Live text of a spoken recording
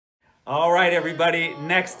All right, everybody.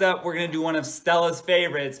 Next up, we're going to do one of Stella's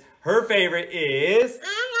favorites. Her favorite is...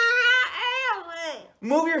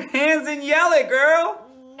 Move your hands and yell it, girl.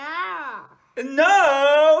 No.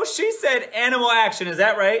 No, she said animal action. Is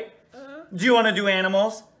that right? Do you want to do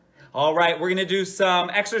animals? All right, we're going to do some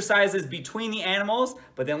exercises between the animals,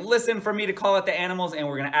 but then listen for me to call out the animals, and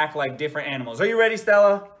we're going to act like different animals. Are you ready,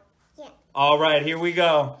 Stella? Yeah. All right, here we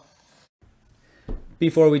go.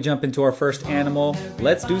 Before we jump into our first animal,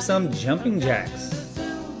 let's do some jumping jacks.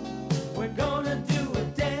 We're gonna do a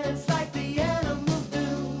dance like the animals do.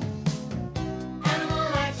 Animal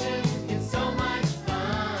action is so much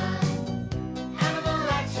fun. Animal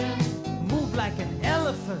action, move like an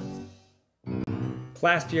elephant.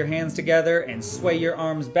 Clasp your hands together and sway your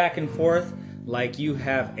arms back and forth like you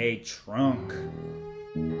have a trunk.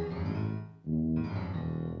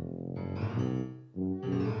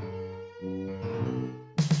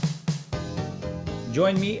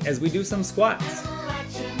 Join me as we do some squats. Animal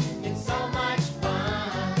action is so much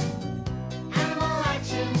fun. Animal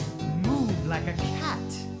action, move like a cat.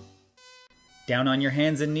 Down on your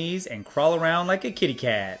hands and knees and crawl around like a kitty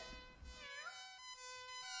cat.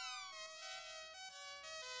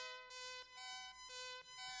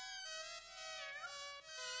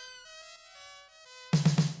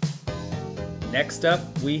 Next up,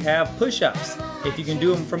 we have push-ups. If you can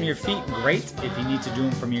do them from your feet, great. If you need to do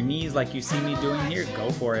them from your knees like you see me doing here, go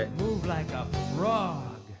for it. Move like a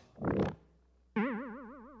frog.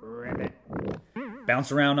 Ribbit.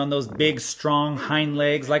 Bounce around on those big, strong hind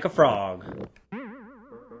legs like a frog.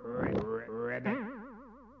 Ribbit.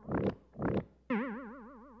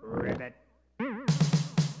 Ribbit.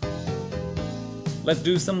 Let's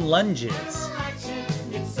do some lunges. Animal action,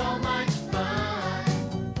 it's so much fun.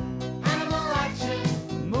 Animal action,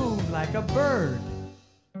 move like a bird.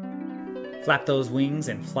 Flap those wings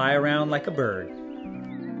and fly around like a bird.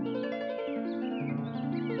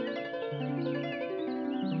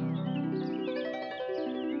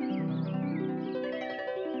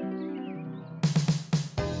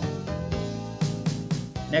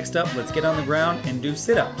 Next up, let's get on the ground and do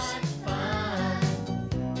sit-ups.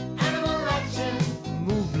 Animal action,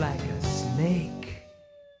 move like a snake.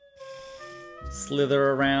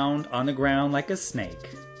 Slither around on the ground like a snake.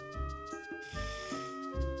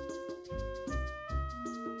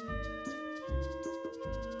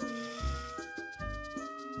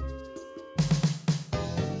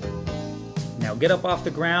 Now get up off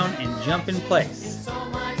the ground and jump in place. So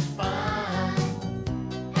much fun.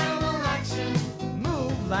 Animal action,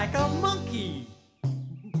 move like a monkey.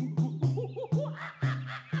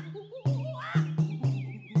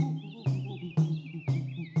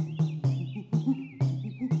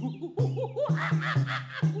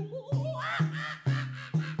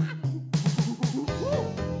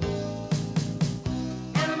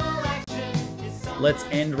 Animal action is so Let's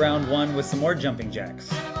end round one with some more jumping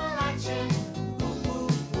jacks. animal action.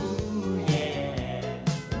 Ooh, yeah.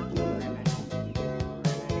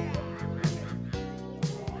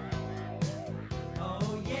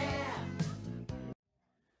 Oh yeah.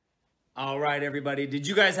 All right, everybody. Did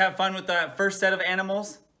you guys have fun with that first set of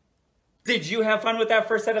animals? Did you have fun with that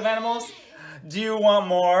first set of animals? Do you want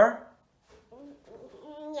more?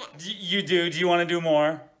 Yeah. You do. Do you want to do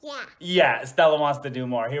more? Yeah. Yeah, Stella wants to do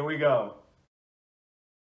more. Here we go.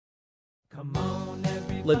 Come on,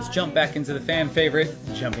 everybody. Let's jump back into the fan favorite,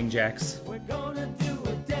 jumping jacks. We're gonna do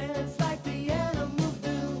a dance like the animals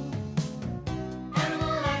do.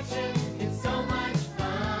 Animal action is so much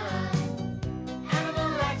fun.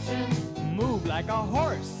 Animal action, move like a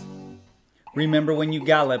horse. Remember when you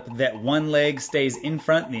gallop that one leg stays in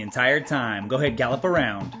front the entire time. Go ahead, gallop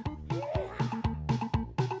around.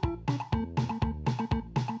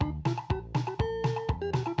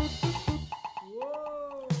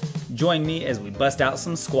 Join me as we bust out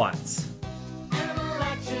some squats. Animal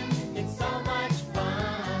action, it's so much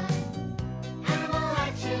fun. Animal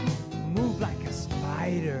action, move like a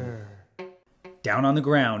spider. Down on the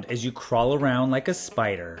ground as you crawl around like a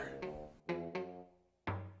spider.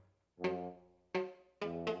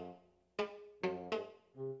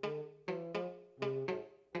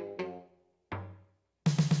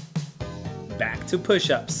 Back to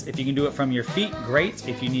push-ups. If you can do it from your feet, great.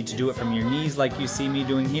 If you need to do it from your knees like you see me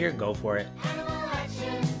doing here, go for it. Animal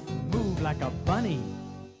action, move like a bunny.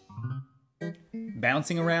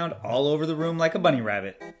 Bouncing around all over the room like a bunny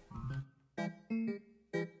rabbit.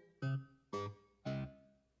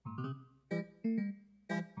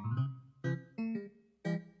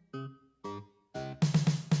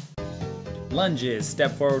 Lunges.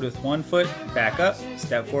 Step forward with one foot, back up,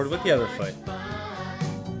 step forward with the other foot.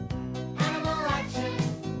 Animal action,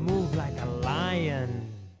 move like a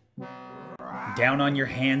lion. Down on your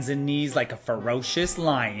hands and knees like a ferocious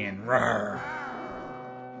lion. Roar.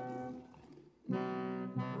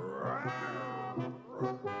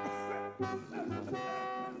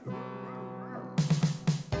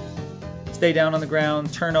 Stay down on the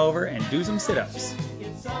ground, turn over, and do some sit-ups.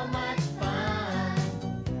 It's so much fun.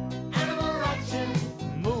 Animal action.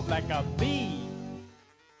 Move like a bee.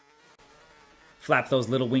 Flap those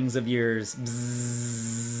little wings of yours. Bzzz.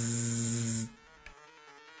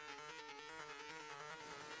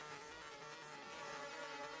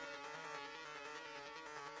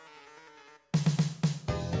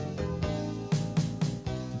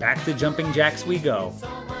 Back to jumping jacks we go. So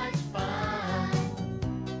much fun.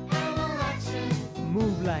 Animal action.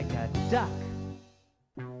 Move like a duck.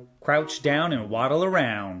 Crouch down and waddle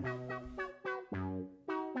around.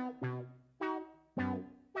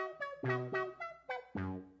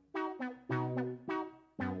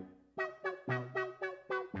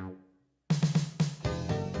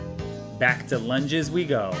 Back to lunges we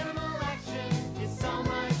go. Animal action is so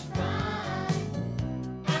much fun.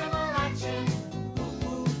 Animal action. Ooh,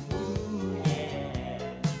 ooh, ooh, yeah.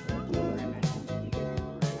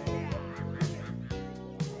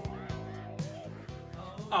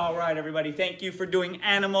 All right, everybody. Thank you for doing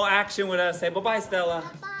animal action with us. Say bye-bye, Stella.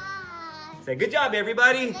 Bye. Say good job,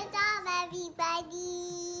 everybody. Good job, everybody.